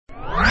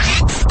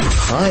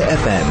High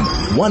FM,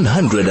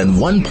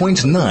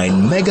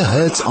 101.9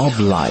 megahertz of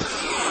life.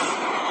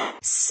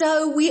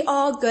 So we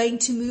are going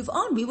to move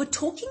on. We were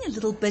talking a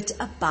little bit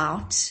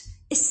about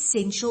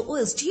essential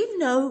oils. Do you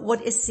know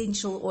what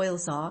essential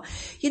oils are?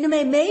 You know,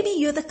 maybe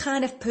you're the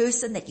kind of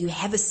person that you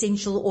have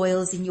essential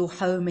oils in your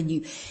home and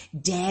you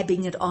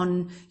dabbing it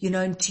on, you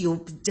know, into your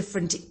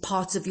different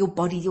parts of your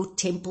body, your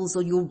temples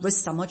or your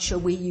wrists. I'm not sure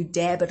where you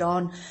dab it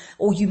on,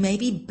 or you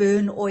maybe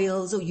burn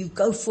oils, or you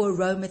go for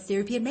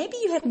aromatherapy, and maybe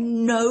you have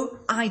no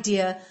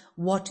idea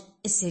what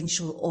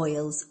essential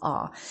oils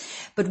are.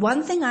 But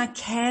one thing I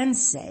can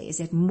say is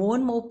that more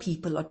and more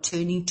people are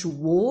turning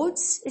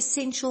towards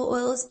essential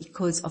oils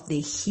because of their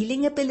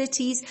healing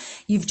abilities.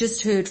 You've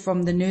just heard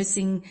from the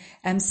nursing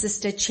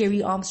sister,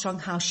 Cherry Armstrong,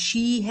 how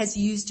she has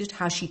used it,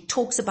 how she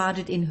talks about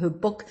it in her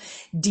book,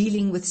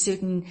 dealing with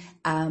certain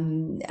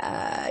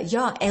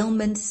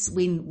ailments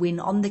when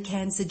on the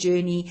cancer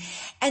journey.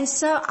 And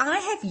so I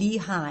have Leigh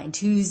Hind,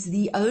 who's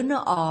the owner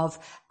of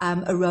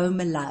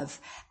AromaLove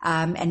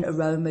and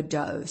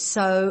Aromadough.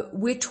 So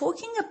we're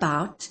talking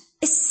about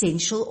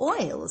essential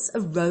oils,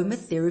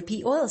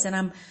 aromatherapy oils, and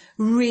I'm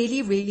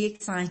really, really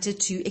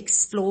excited to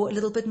explore a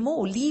little bit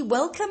more. Leigh,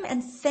 welcome,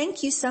 and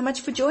thank you so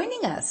much for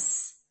joining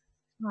us.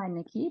 Hi,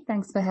 Nikki.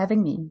 Thanks for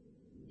having me.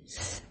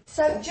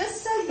 So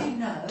just so you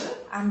know,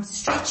 I'm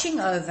stretching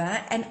over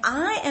and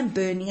I am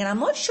burning, and I'm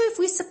not sure if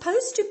we're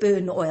supposed to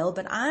burn oil,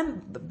 but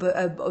I'm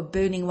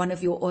burning one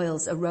of your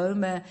oils,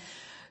 Aroma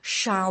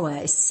Shower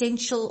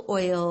Essential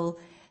Oil.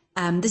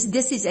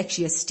 This is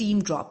actually a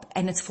steam drop,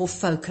 and it's for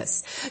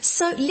focus.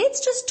 So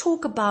let's just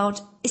talk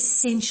about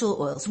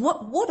essential oils.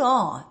 What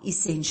are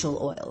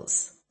essential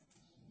oils?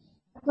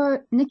 So,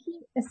 Nikki,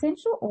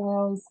 essential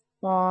oils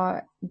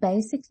are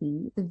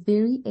basically the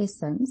very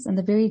essence and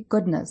the very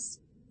goodness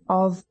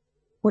of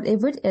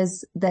whatever it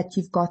is that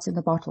you've got in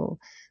the bottle.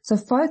 So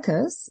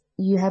focus,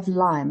 you have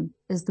lime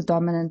is the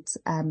dominant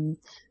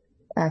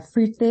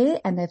fruit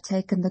there, and they've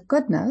taken the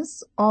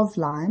goodness of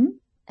lime,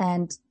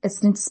 and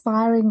it's an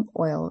inspiring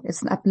oil.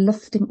 It's an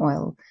uplifting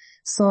oil.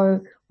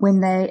 So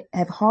when they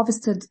have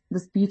harvested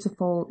this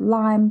beautiful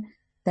lime,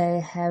 they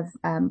have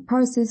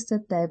processed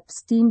it, they've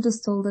steam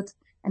distilled it,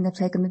 and they've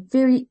taken the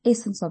very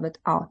essence of it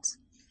out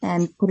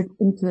and put it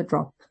into a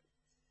drop.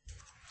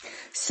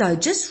 So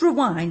just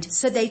rewind.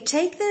 So they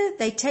take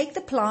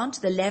the plant,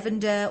 the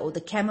lavender or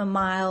the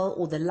chamomile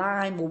or the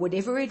lime or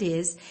whatever it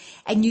is,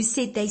 and you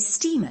said they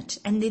steam it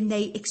and then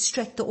they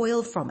extract the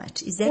oil from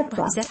it. Is that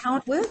right? Is that how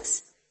it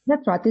works?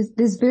 That's right.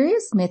 There's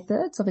various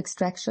methods of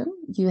extraction.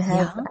 You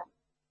have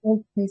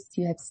cold pressed,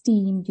 you have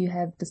steamed, you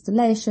have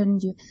distillation.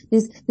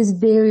 There's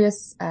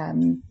various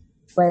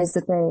ways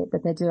that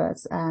they do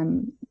it.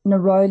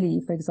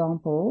 Neroli, for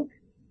example,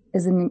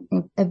 is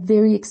a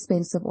very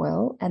expensive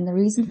oil, and the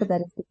reason for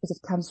that is because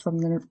it comes from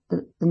the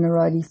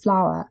neroli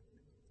flower,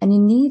 and you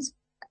need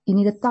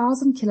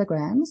 1,000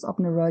 kilograms of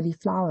neroli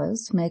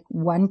flowers to make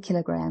 1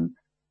 kilogram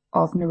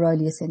of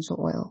neroli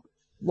essential oil.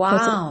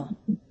 Wow.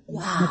 So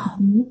it's a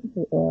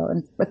beautiful oil,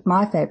 and it's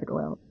my favorite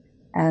oil.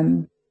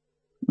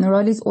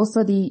 Neroli is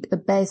also the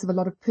base of a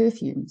lot of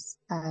perfumes,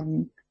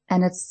 and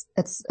it's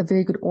a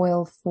very good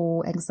oil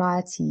for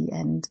anxiety,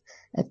 and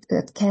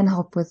it can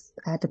help with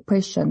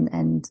depression.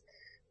 And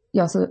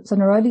so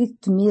neroli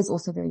to me is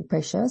also very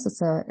precious.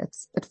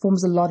 It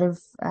forms a lot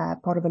of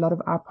part of a lot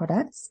of our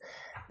products,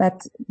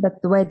 but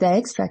the way they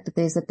extract it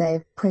is that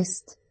they've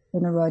pressed the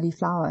neroli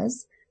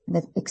flowers and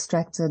they've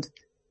extracted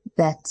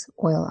that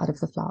oil out of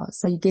the flowers.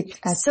 So you get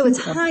so it's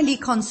highly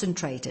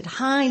concentrated.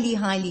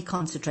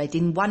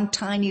 In one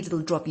tiny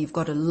little drop, you've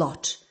got a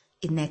lot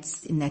in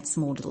that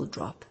small little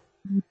drop.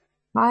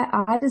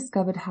 I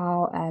discovered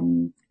how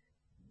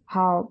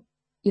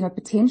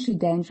potentially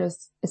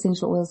dangerous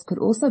essential oils could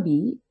also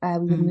be. We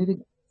were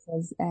moving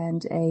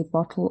and a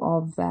bottle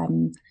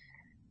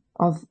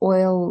of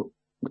oil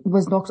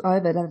was knocked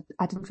over that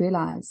I didn't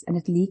realize, and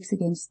it leaks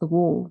against the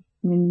wall.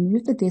 When you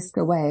move the desk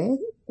away,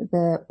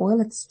 the oil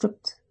had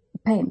stripped the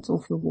paint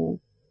off the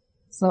wall.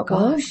 So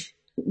oils,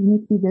 you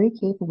need to be very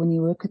careful when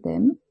you work with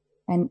them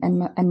and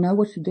know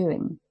what you're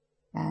doing.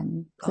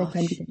 So it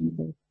can be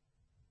dangerous.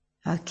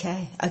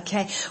 Okay.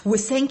 Well,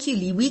 thank you,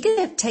 Leigh. We're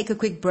going to take a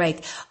quick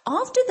break.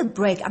 After the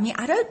break,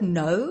 I don't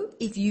know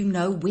if you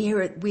know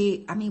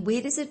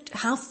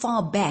how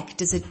far back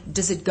does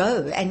it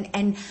go?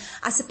 And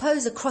I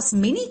suppose across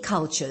many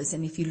cultures,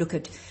 and if you look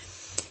at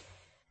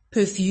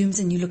perfumes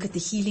and you look at the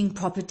healing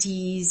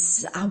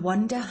properties, I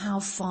wonder how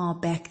far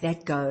back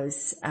that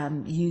goes,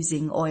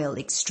 using oil,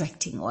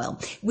 extracting oil.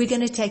 We're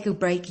going to take a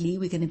break, Leigh.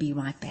 We're going to be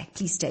right back.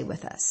 Please stay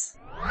with us.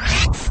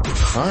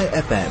 High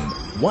FM,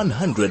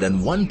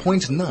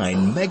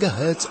 101.9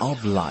 megahertz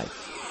of life.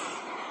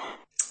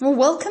 Well,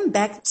 welcome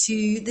back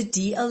to the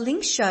DL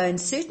Link Show, and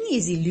certainly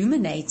is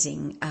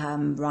illuminating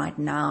right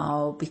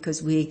now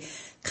because we're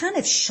kind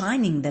of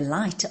shining the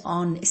light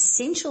on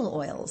essential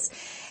oils.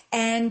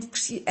 And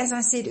as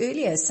I said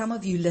earlier, some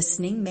of you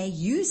listening may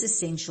use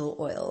essential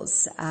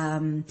oils,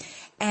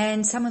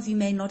 and some of you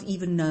may not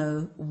even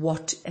know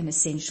what an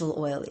essential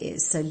oil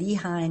is. So Leigh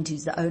Hind,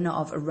 who's the owner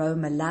of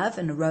AromaLove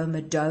and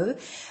Aromadough,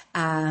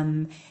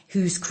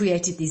 who's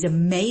created these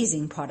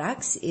amazing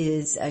products,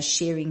 is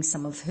sharing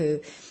some of her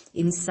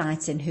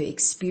insights and her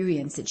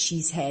experience that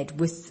she's had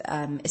with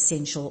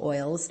essential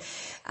oils.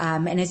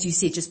 And as you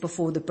said just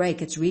before the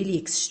break, it's really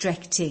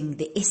extracting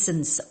the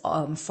essence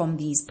from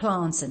these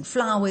plants and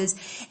flowers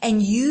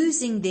and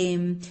using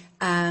them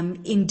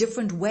in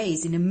different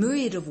ways, in a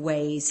myriad of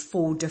ways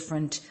for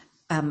different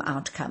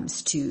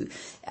outcomes, to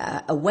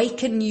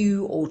awaken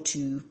you or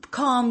to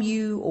calm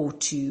you or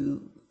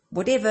to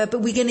whatever,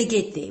 but we're going to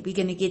get there. We're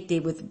going to get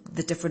there with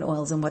the different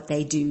oils and what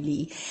they do,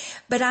 Leigh.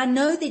 But I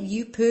know that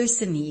you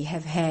personally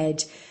have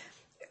had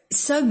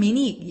so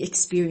many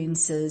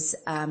experiences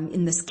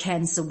in this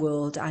cancer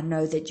world. I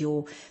know that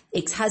your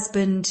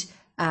ex-husband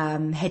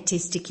had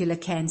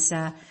testicular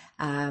cancer,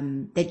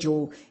 that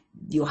your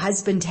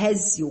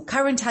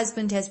current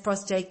husband has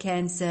prostate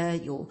cancer,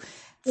 your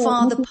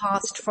father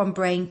passed from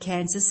brain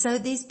cancer. So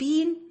there's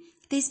been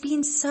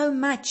so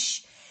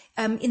much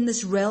in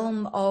this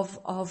realm of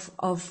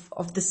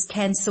this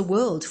cancer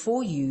world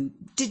for you.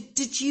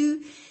 Did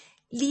you,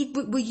 Leigh,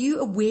 were you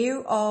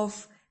aware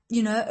of,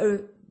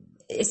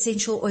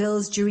 essential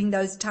oils during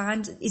those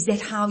times? Is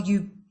that how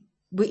you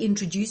were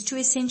introduced to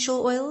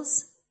essential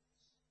oils?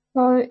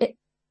 So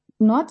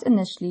not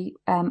initially.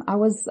 I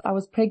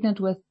was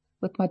pregnant with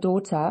my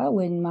daughter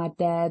when my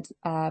dad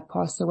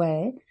passed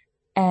away,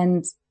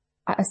 and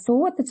I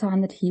saw at the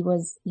time that he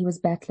was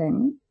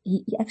battling.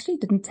 He actually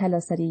didn't tell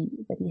us that he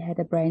had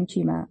a brain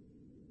tumor.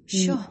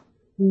 Sure.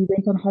 We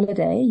went on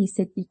holiday.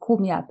 He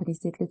called me up and he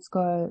said, let's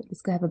go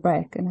have a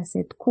break. And I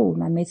said, cool.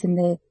 And I met him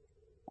there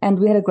and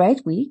we had a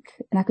great week,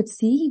 and I could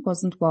see he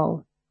wasn't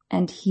well,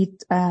 and he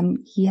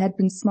had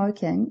been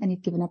smoking and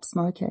he'd given up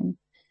smoking.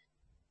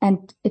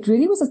 And it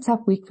really was a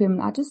tough week for him.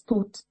 And I just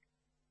thought,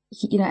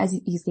 as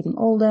he's getting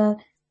older,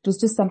 it was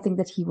just something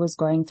that he was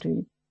going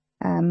through.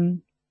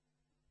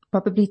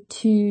 Probably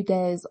 2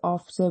 days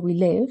after we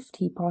left,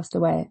 he passed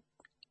away.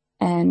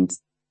 And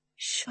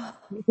sure,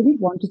 he didn't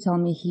want to tell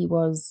me he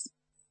was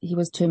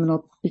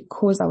terminal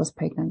because I was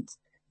pregnant.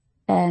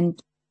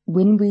 And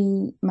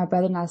when my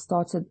brother and I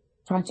started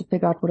trying to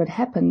figure out what had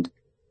happened,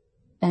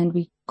 and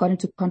we got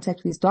into contact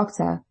with his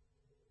doctor,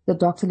 the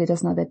doctor let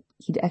us know that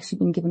he'd actually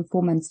been given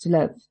 4 months to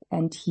live,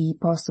 and he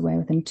passed away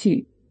within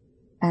 2.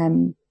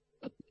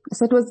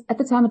 So it was, at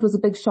the time, it was a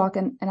big shock,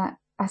 and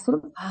I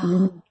sort of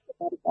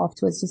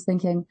afterwards, just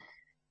thinking,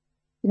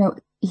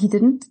 he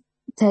didn't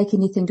take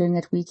anything during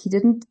that week. He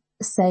didn't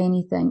say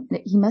anything.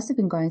 He must have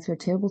been going through a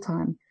terrible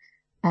time.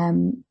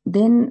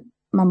 Then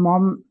my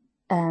mom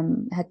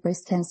had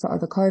breast cancer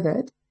over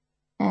COVID,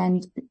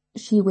 and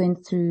she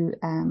went through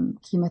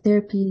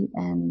chemotherapy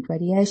and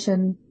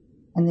radiation,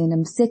 and then a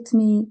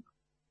mastectomy.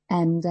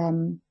 And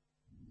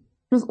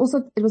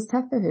it was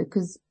tough for her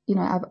because,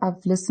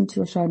 I've listened to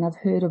your show and I've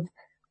heard of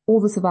all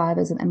the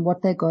survivors and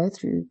what they go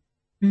through.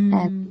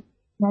 And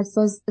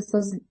sometimes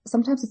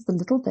it's the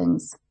little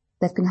things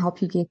that can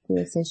help you get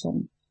through a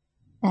session.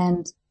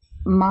 And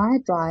my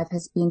drive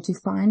has been to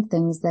find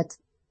things that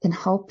can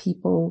help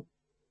people,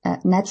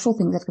 natural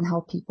things that can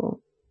help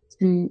people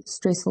through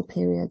stressful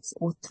periods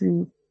or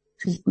through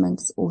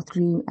treatments or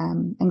through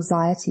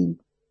anxiety.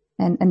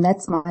 And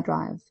that's my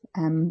drive.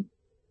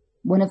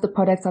 One of the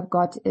products I've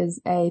got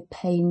is a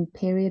pain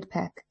period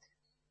pack.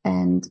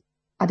 And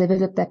I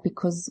developed that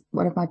because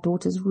one of my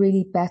daughters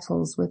really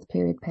battles with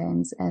period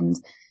pains, and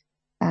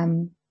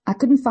I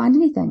couldn't find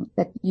anything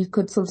that you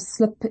could sort of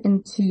slip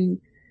into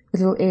the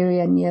little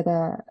area near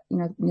the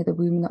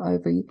womb and the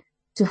ovary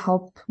to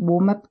help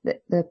warm up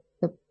the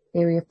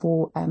area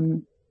for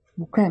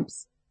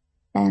cramps.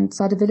 And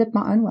so I developed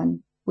my own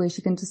one where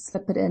she can just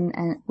slip it in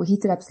and we'll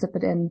heat it up, slip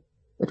it in.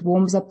 It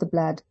warms up the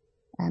blood.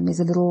 There's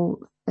a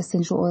little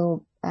essential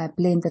oil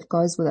blend that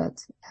goes with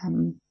it.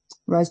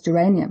 Rose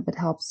geranium that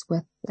helps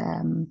with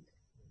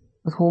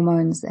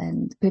hormones,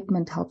 and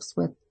peppermint helps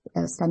with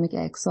stomach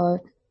ache. So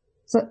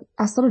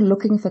I started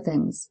looking for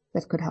things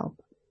that could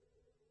help.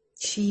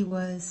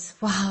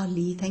 Wow,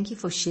 Leigh, thank you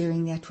for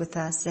sharing that with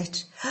us.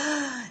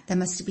 That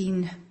must have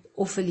been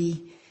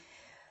awfully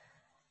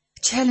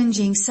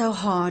challenging, so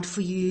hard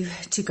for you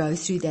to go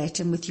through that,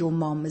 and with your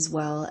mom as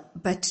well.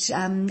 But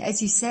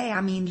as you say,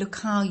 look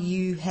how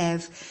you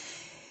have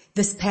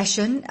this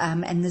passion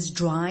and this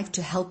drive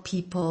to help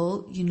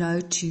people,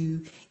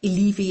 to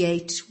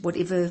alleviate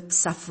whatever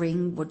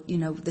suffering,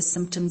 the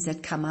symptoms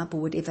that come up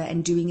or whatever,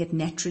 and doing it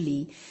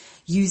naturally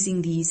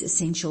using these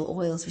essential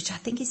oils, which I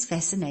think is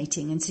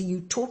fascinating. And so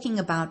you're talking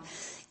about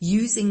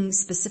using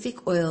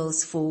specific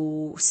oils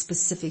for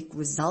specific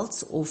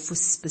results or for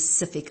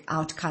specific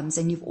outcomes.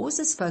 And you've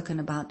also spoken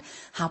about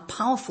how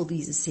powerful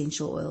these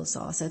essential oils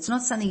are. So it's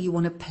not something you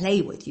want to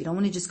play with. You don't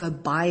want to just go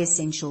buy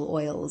essential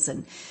oils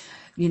and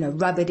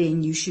rub it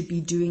in. You should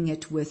be doing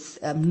it with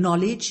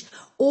knowledge,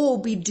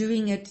 or be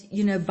doing it,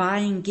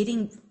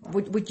 getting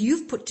what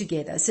you've put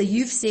together. So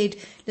you've said,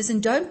 listen,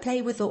 don't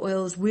play with the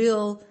oils.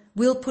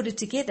 We'll put it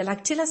together.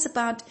 Like, tell us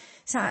about,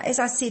 so as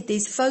I said,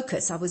 there's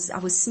focus. I was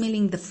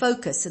smelling the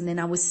focus, and then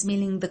I was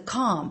smelling the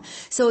calm.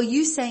 So are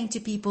you saying to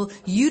people,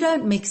 you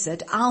don't mix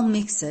it, I'll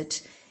mix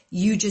it,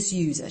 you just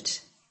use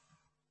it?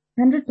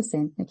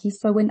 100%, Nikki.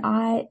 So when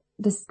I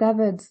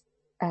discovered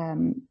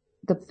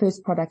the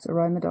first product,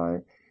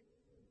 Aromadough,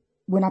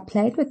 when I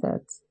played with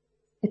it,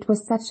 it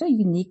was such a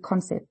unique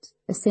concept,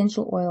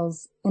 essential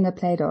oils in a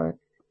Play-Doh.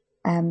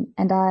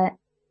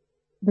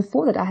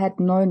 Before that, I had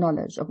no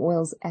knowledge of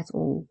oils at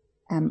all.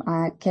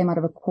 I came out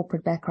of a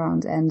corporate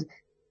background, and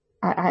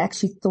I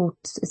actually thought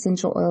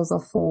essential oils are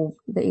for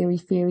the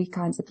airy-fairy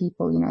kinds of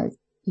people,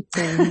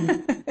 people who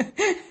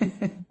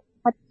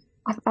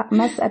I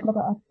must admit,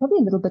 I was probably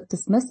a little bit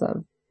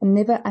dismissive and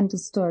never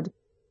understood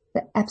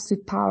the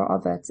absolute power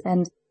of it.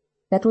 And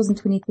that was in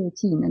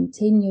 2013. And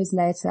 10 years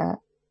later,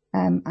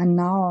 I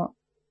now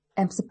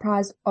am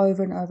surprised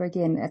over and over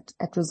again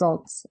at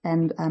results,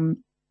 and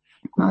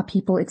how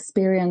people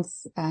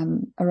experience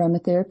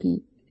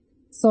aromatherapy.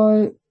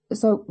 So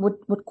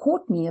what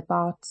caught me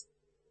about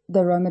the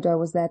Aromadough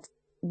was that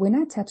when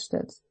I touched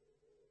it,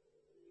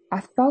 I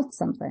felt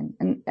something.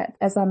 And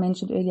as I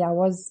mentioned earlier, I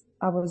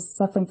was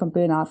suffering from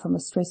burnout from a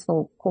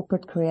stressful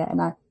corporate career,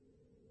 and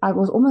I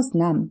was almost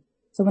numb.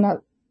 So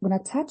when I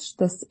touched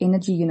this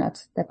energy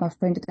unit that my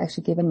friend had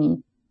actually given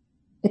me,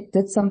 it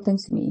did something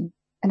to me.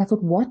 And I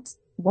thought, what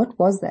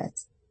was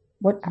that?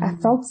 I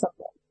felt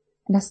something.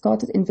 And I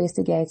started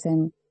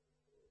investigating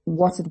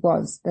what it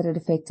was that had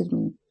affected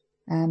me.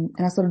 And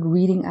I started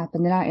reading up,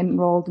 and then I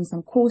enrolled in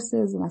some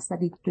courses, and I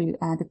studied through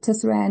the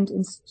Tisserand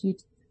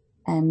Institute,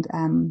 and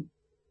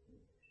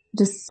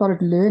just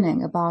started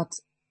learning about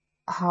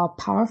how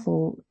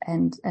powerful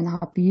and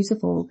how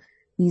beautiful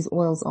these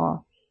oils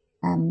are.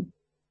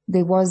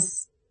 There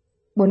was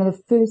one of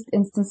the first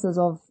instances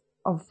of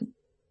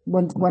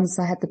once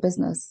I had the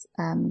business,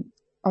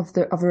 of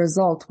a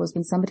result was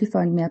when somebody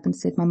phoned me up and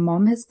said, my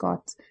mom has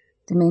got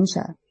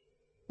dementia,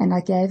 and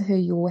I gave her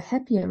your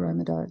Happy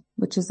Aromadough,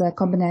 which is a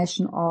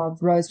combination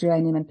of rose,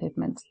 geranium, and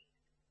peppermint.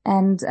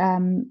 And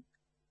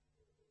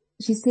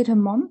she said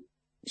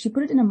she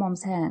put it in her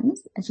mom's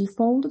hands, and she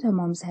folded her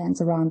mom's hands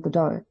around the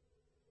dough.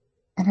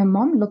 And her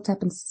mom looked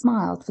up and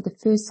smiled for the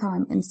first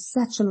time in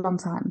such a long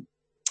time.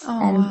 Oh,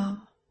 and wow.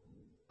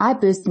 I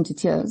burst into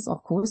tears,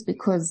 of course,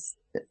 because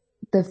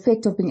the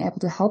effect of being able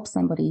to help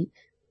somebody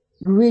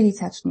really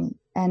touched me.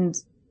 And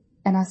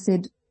I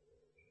said,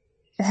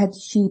 had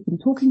she been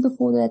talking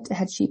before that?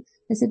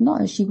 They said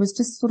no, she was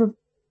just sort of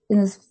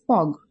in this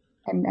fog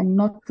and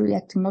not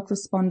reacting, not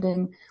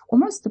responding,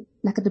 almost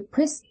like a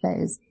depressed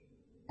phase.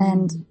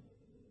 And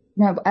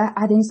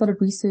I then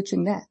started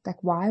researching that,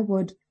 like, why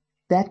would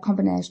that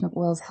combination of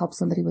oils help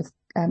somebody with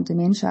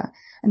dementia?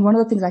 And one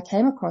of the things I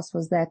came across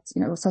was that,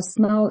 so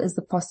smell is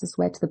the fastest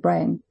way to the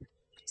brain.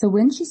 So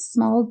when she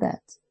smelled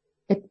that,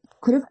 it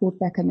could have brought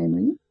back a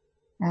memory.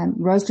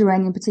 Rose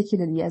geranium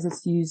particularly, as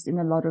it's used in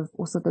a lot of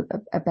also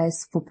a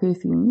base for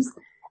perfumes.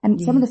 And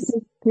some of the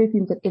first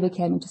perfumes that ever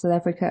came into South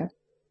Africa,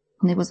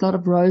 and there was a lot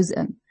of rose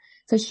in.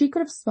 So she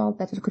could have smelled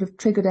that. It could have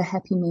triggered a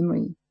happy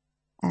memory.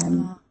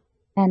 And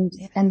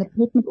the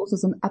peppermint also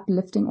is an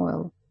uplifting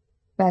oil,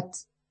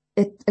 but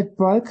it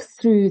broke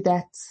through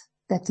that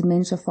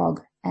dementia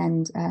fog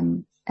and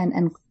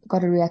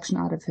got a reaction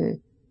out of her.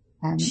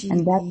 And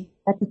that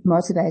just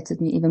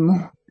motivated me even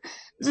more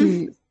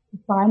to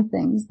find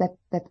things that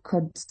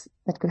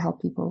could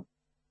help people.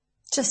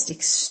 Just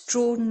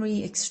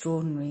extraordinary.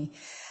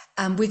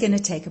 We're going to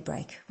take a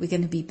break. We're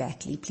going to be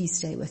back, Leigh. Please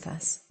stay with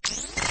us.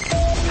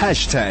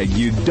 #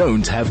 you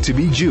don't have to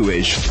be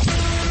Jewish.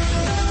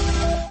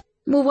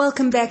 Well,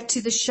 welcome back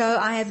to the show.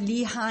 I have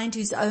Leigh Hind,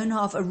 who's owner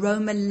of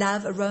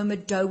AomaLove,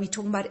 Aromadough. We're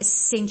talking about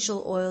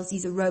essential oils,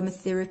 these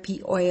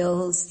aromatherapy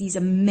oils, these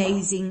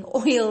amazing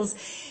oils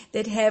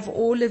that have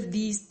all of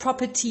these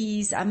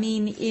properties. I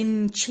mean,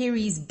 in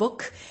Cherry's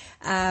book,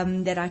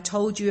 that I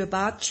told you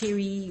about,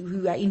 Cherry,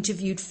 who I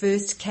interviewed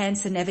first,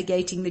 Cancer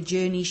Navigating the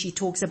Journey, she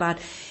talks about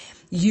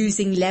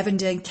using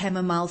lavender and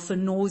chamomile for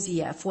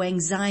nausea, for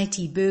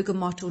anxiety,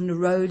 bergamot or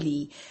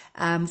neroli,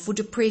 for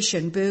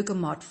depression,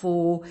 bergamot,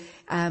 for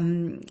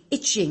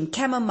itching,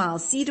 chamomile,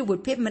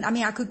 cedarwood, peppermint. I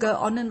mean, I could go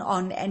on,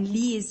 and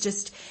Leigh has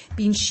just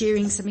been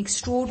sharing her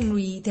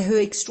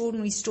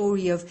extraordinary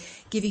story of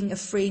giving a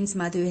friend's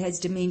mother who has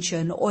dementia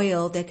an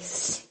oil that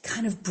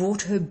kind of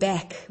brought her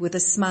back with a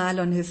smile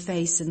on her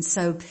face. And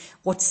so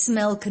what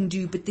smell can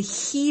do, but the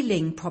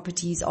healing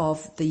properties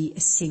of the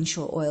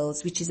essential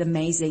oils, which is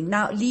amazing.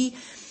 Now, Leigh,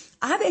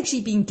 I've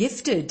actually been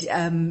gifted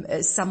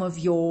some of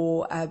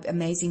your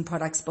amazing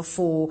products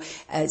before,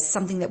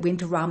 something that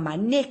went around my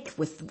neck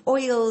with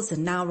oils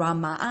and now around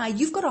my eye.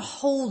 You've got a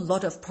whole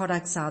lot of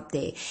products out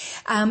there.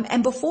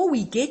 And before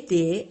we get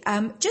there,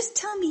 just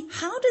tell me,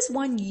 how does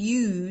one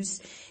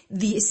use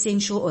the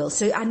essential oil.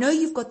 So I know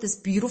you've got this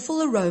beautiful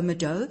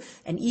Aromadough,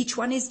 and each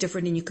one is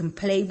different, and you can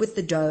play with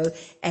the dough,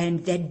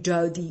 and that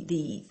dough,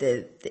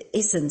 the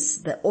essence,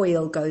 the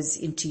oil goes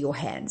into your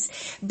hands.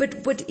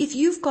 But if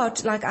you've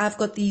got, like I've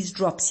got these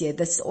drops here,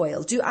 this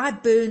oil, do I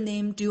burn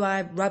them? Do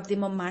I rub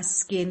them on my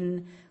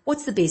skin?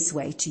 What's the best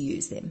way to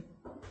use them?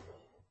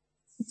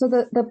 So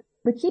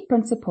the key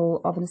principle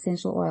of an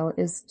essential oil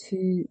is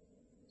to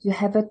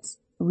have it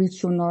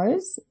reach your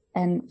nose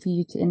and for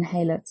you to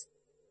inhale it.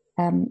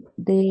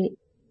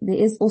 There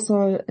is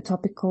also a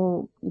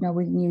topical,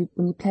 when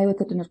you play with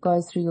it and it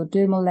goes through your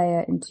dermal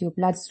layer into your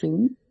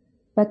bloodstream.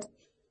 But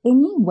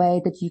any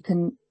way that you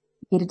can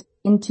get it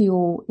into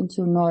your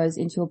nose,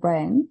 into your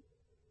brain,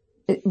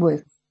 it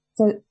works.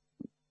 So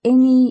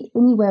any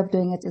way of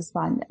doing it is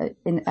fine.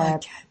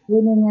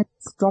 Burning it,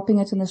 dropping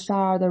it in the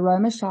shower, the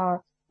aroma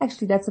shower.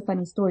 Actually, that's a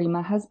funny story.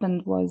 My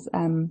husband was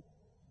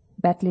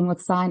battling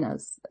with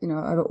sinus.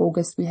 Over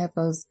August we have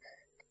those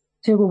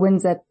terrible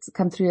winds that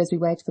come through as we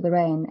wait for the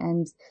rain,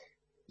 and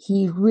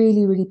he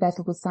really, really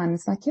battled with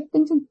sinus. And I kept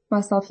thinking to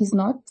myself, he's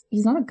not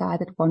a guy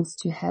that wants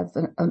to have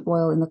an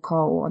oil in the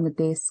car or on the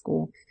desk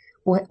or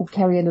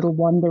carry a little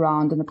wand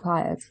around and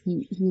apply it.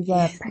 He's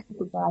a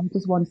practical guy. He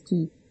just wants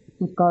to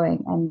keep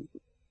going, and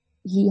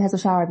he has a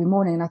shower every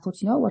morning. And I thought,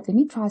 let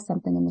me try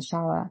something in the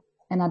shower.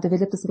 And I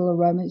developed this little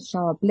aroma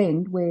shower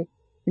blend where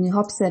when he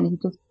hops in, he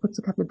just puts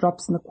a couple of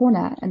drops in the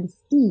corner, and the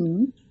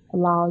steam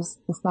allows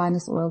the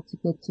sinus oil to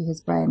get to his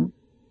brain.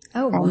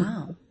 Oh,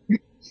 wow.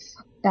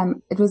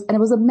 It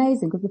was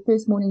amazing because the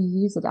first morning he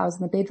used it, I was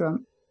in the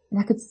bedroom and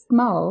I could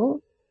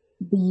smell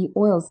the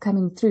oils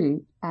coming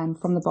through,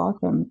 from the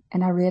bathroom.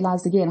 And I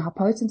realized again how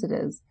potent it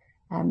is.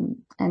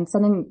 And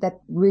something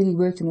that really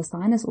worked in the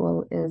sinus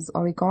oil is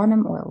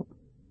oregano oil,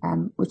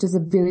 which is a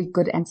very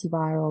good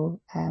antiviral,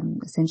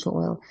 essential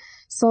oil.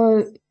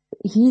 So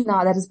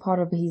that is part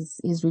of his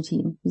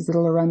routine, his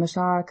little aroma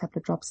shower, a couple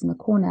of drops in the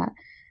corner.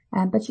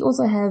 But you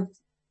also have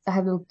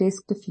little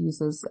desk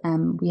diffusers.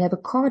 We have a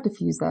car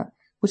diffuser,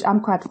 which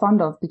I'm quite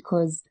fond of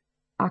because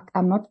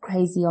I'm not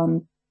crazy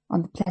on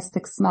the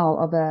plastic smell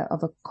of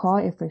a car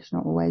air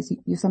freshener always.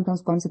 You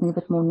sometimes want something a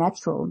bit more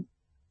natural.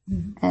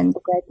 Mm-hmm. And the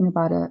great thing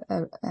about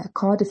a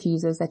car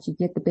diffuser is that you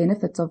get the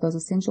benefits of those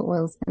essential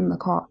oils in the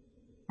car,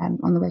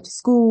 on the way to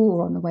school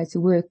or on the way to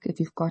work. If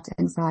you've got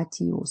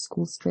anxiety or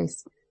school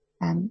stress,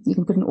 you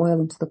can put an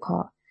oil into the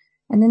car.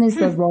 And then there's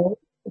the roll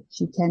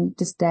that you can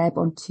just dab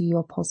onto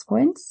your pulse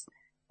points,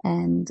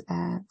 and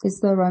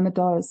there's the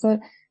Aromadough. So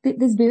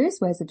there's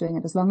various ways of doing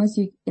it as long as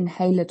you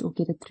inhale it or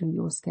get it through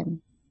your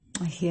skin.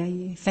 I hear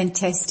you.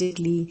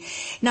 Fantastically.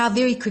 Now,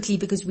 very quickly,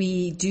 because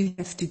we do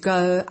have to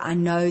go, I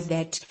know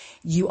that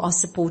you are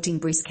supporting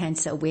Breast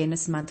Cancer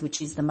Awareness Month,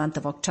 which is the month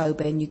of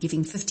October, and you're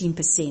giving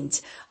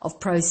 15% of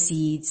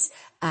proceeds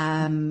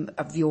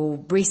of your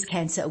breast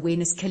cancer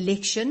awareness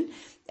collection.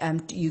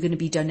 You're going to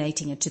be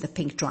donating it to the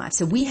Pink Drive.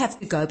 So we have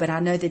to go, but I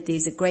know that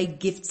there's a great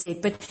gift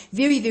set. But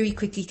very, very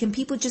quickly, can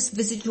people just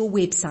visit your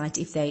website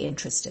if they're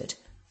interested?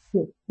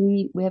 Yes,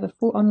 we have a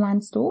full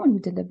online store and we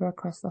deliver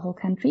across the whole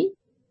country.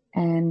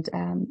 And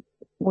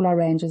all our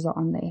ranges are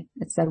on there.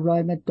 It's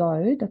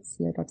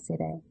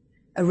aromadough.co.za.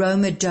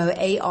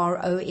 Aromadough,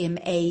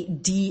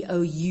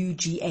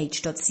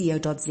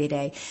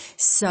 aromadough.co.za.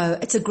 So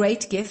it's a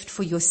great gift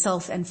for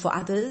yourself and for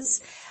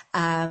others.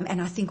 And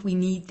I think we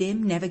need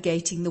them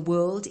navigating the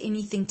world,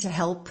 anything to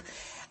help.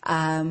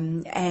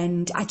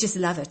 And I just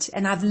love it.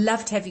 And I've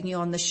loved having you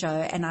on the show,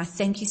 and I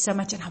thank you so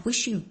much. And I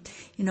wish you,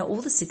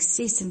 all the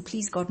success, and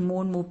please God,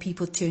 more and more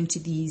people turn to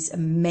these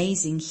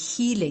amazing,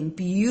 healing,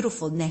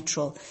 beautiful,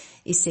 natural,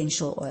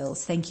 essential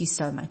oils. Thank you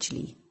so much,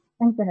 Leigh.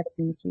 Thanks for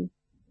having me.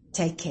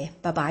 Take care.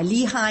 Bye-bye.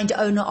 Leigh Hind,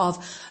 owner of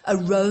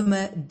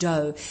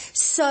Aromadough.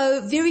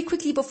 So very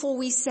quickly before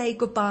we say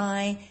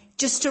goodbye,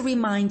 just a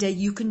reminder,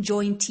 you can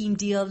join Team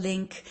Deal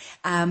Link.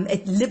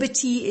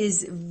 Liberty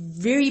is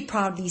very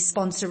proudly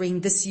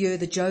sponsoring this year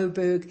the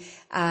Joburg,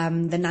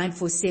 the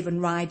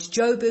 947 ride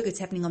Joburg. It's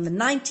happening on the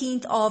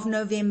 19th of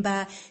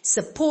November.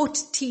 Support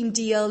Team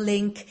Deal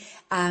Link.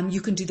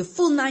 You can do the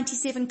full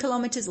 97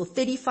 kilometers or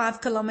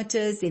 35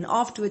 kilometers. Then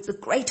afterwards, a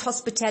great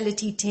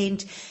hospitality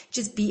tent.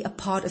 Just be a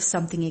part of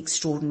something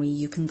extraordinary.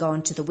 You can go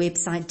onto the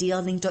website,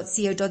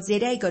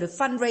 dllink.co.za, go to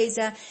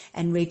fundraiser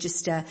and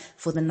register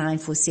for the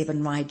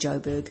 947 ride Joburg.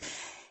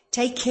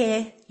 Take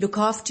care. Look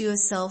after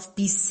yourself.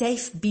 Be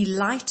safe. Be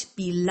light.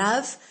 Be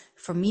love.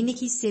 From me,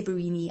 Nikki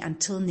Seberini.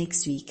 Until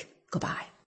next week. Goodbye.